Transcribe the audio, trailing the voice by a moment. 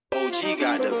G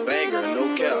got the banger,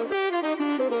 no cap.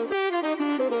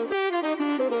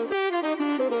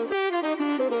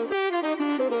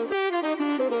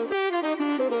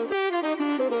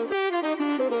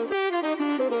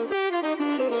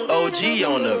 OG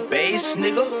on the bass,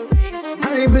 nigga.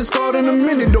 I ain't been scarred in a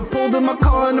minute, or pulled in my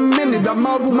car in a minute. I'm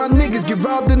out with my niggas, get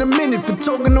robbed in a minute. For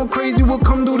talking no crazy, we'll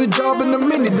come do the job in a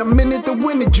minute. I'm in it to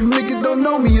win it, you niggas don't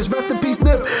know me. It's rest in peace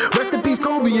Nip, rest in peace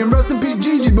Kobe, and rest in peace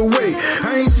Gigi. But wait,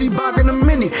 I ain't see Bach in a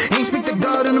minute, ain't speak to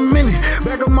God in a minute.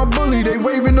 Back up my bully, they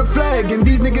waving the flag, and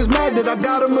these niggas mad that I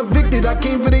got them evicted. I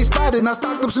came for they spot and I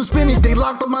stocked up some spinach, they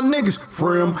locked up my niggas.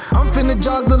 Free 'em. I'm finna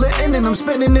jog till the end and I'm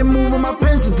spending and moving my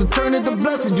pensions to turn it to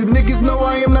blessings. You niggas know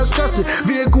I am not stressing.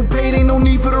 Vehicle paid, ain't no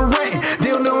need for the rent. They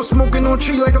don't know I'm smoking on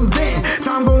tree like I'm dead.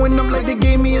 Time going up like they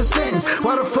gave me a sentence.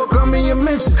 Why the fuck I'm in your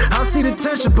mentions? I see the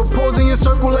tension, proposing in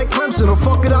circle like Clemson. Or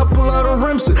fuck it, I'll pull out a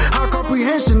Remsen. High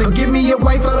comprehension and give me your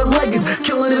wife out of leggings.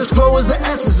 Killing this flow is the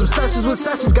essence. Obsessions with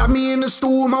sessions got me in the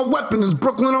stool with my weapon. It's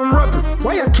Brooklyn, I'm reppin'.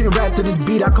 Why I can't rap to this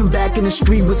beat? I come back in the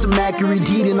street with some accurate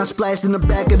heat, and I splashed in the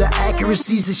back of the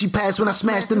accuracy since she passed when I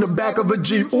smashed in the back of a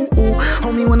G. Ooh ooh,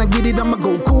 homie, when I get it, I'ma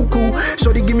go cuckoo.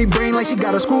 Shorty give me brain like she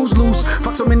got her screws loose.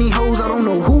 Fuck so many hoes, I don't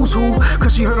know who's who.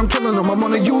 Cause she heard I'm killing them, I'm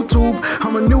on a YouTube.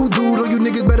 I'm a new dude, or you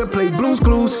niggas better play Blues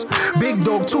Clues. Big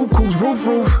dog, two cools, roof.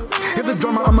 If it's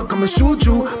drama, I'ma come and shoot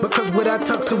you. Because with that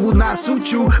tux, it will not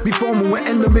suit you. Before me, when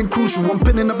end up being crucial. I'm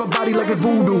pinning up a body like it's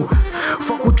voodoo.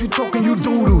 Fuck what you talking, you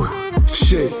doo-doo.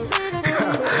 Shit.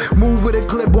 Move with a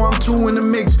clip, boy, I'm two in the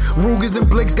mix. Rugers and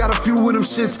Blicks, got a few of them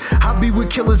shits. I be with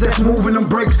killers that's moving them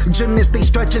bricks. Gymnasts, they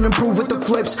stretch and improve with the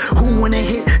flips. Who wanna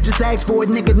hit? Just ask for it,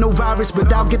 nigga, no virus.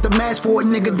 But I'll get the mask for it,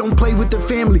 nigga, don't play with the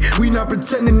family. We not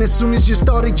pretending, as soon as you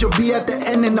started, you'll be at the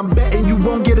end. And I'm betting you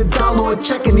won't get $1 or a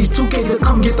check. And these 2Ks will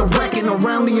come get the wrecking.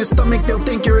 Around in your stomach, they'll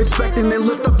think you're expecting. Then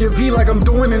lift up your V like I'm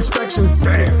doing inspections.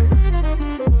 Damn.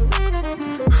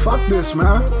 Fuck this,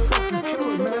 man.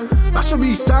 I should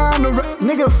be signed,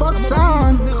 nigga, fuck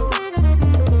signed.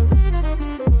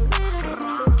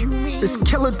 It's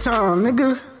killer time,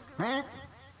 nigga.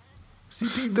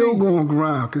 Still gonna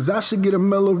grind, cause I should get a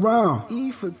mill around.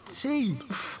 E for T.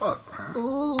 Fuck, man.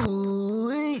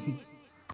 Ooh.